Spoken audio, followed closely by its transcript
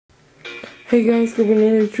Hey guys,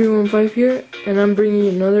 Coordinator315 here, and I'm bringing you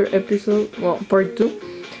another episode, well, part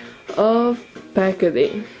 2 of Pack a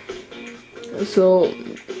Day. So,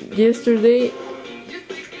 yesterday,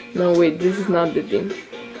 no wait, this is not the thing.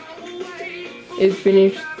 It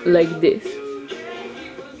finished like this.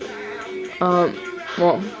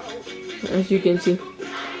 Well, as you can see.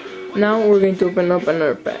 Now we're going to open up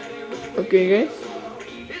another pack. Okay guys?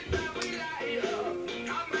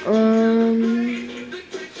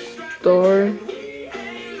 Store.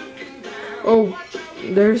 Oh,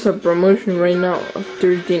 there's a promotion right now of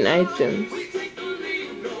 13 items.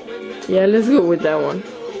 Yeah, let's go with that one.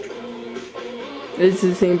 It's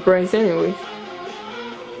the same price anyways.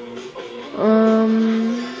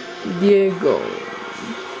 Diego.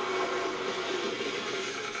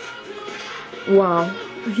 Wow,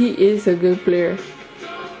 he is a good player.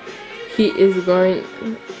 He is going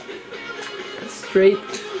straight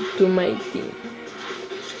to my team.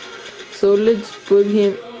 So let's put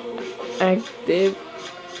him active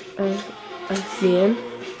as a CM.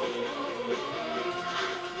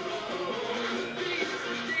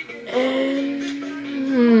 And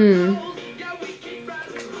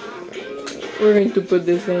we're going to put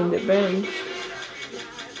this guy in the bench.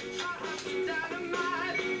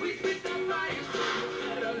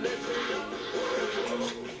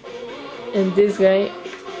 And this guy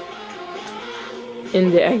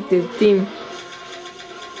in the active team.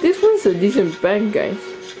 This one's a decent pack, guys.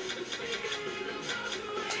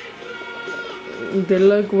 The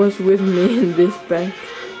luck was with me in this pack.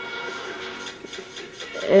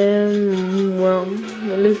 And well,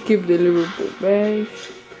 let's keep the Liverpool badge.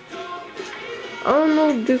 I don't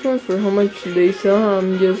know this one's for how much they sell.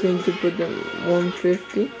 I'm just going to put them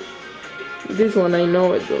 150. This one I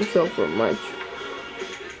know it don't sell for much.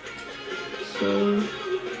 So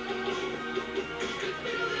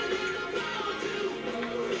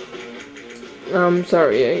I'm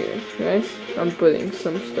sorry guys, I'm putting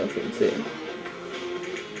some stuff inside.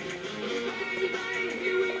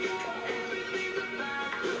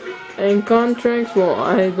 And contracts, well,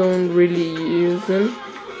 I don't really use them.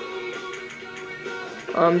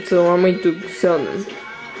 So I'm going to sell them.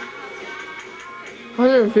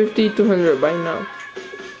 150, 200 by now.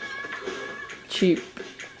 Cheap.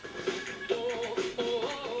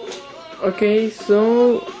 Okay,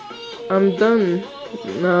 so I'm done.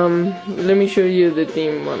 Let me show you the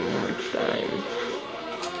team one more time.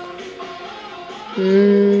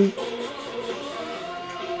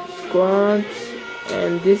 Squads,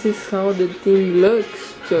 and this is how the team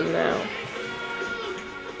looks till now.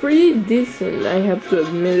 Pretty decent, I have to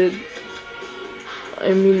admit it.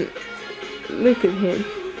 I mean, look at him.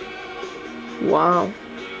 Wow,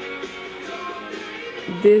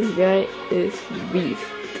 this guy is beast.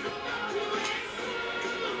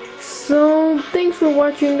 So thanks for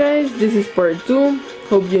watching, guys. This is part 2.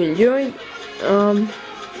 Hope you enjoyed.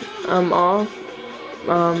 I'm off.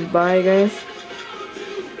 Bye guys.